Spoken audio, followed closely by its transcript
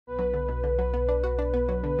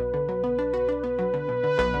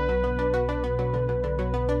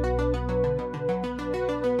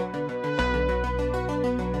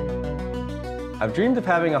I've dreamed of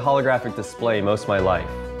having a holographic display most of my life.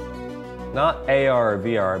 Not AR or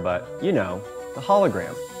VR, but, you know, the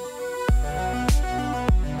hologram.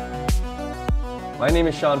 My name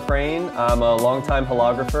is Sean Frayne. I'm a longtime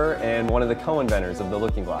holographer and one of the co-inventors of the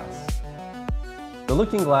Looking Glass. The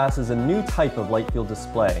Looking Glass is a new type of light field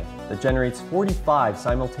display that generates 45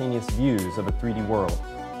 simultaneous views of a 3D world,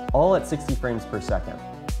 all at 60 frames per second.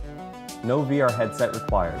 No VR headset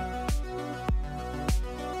required.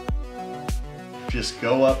 Just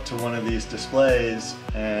go up to one of these displays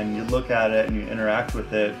and you look at it and you interact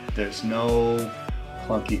with it. There's no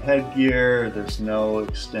clunky headgear, there's no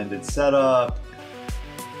extended setup.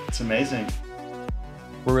 It's amazing.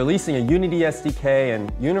 We're releasing a Unity SDK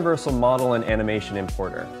and Universal Model and Animation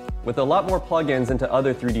Importer, with a lot more plugins into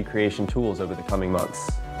other 3D creation tools over the coming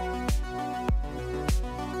months.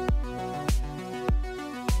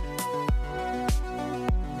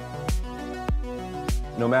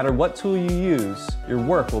 No matter what tool you use, your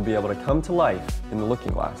work will be able to come to life in the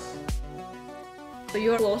Looking Glass. So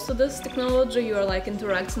you are close to this technology, you are like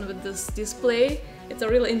interacting with this display. It's a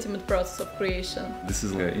really intimate process of creation. This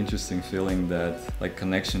is an interesting feeling, that like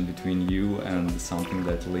connection between you and something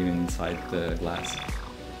that's living inside the glass.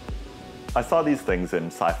 I saw these things in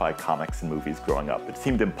sci-fi comics and movies growing up. It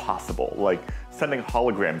seemed impossible, like sending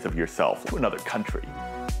holograms of yourself to another country.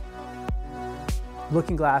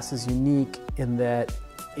 Looking Glass is unique in that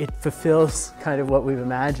it fulfills kind of what we've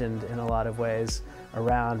imagined in a lot of ways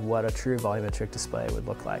around what a true volumetric display would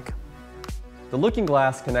look like. The Looking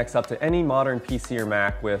Glass connects up to any modern PC or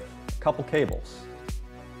Mac with a couple cables.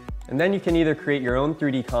 And then you can either create your own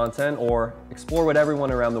 3D content or explore what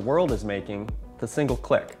everyone around the world is making with a single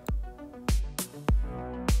click.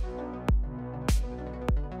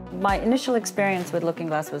 My initial experience with Looking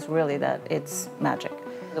Glass was really that it's magic.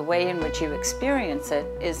 The way in which you experience it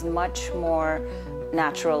is much more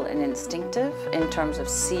natural and instinctive in terms of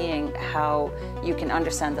seeing how you can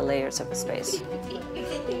understand the layers of a space.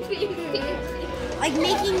 Like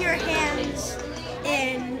making your hands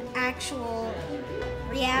in actual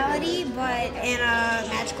reality, but in a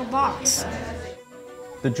magical box.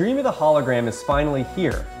 The dream of the hologram is finally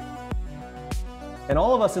here. And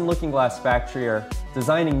all of us in Looking Glass Factory are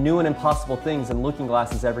designing new and impossible things in Looking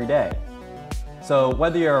Glasses every day. So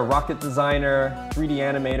whether you're a rocket designer, 3D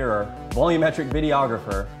animator, or volumetric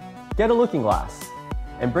videographer, get a Looking Glass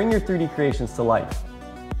and bring your 3D creations to life.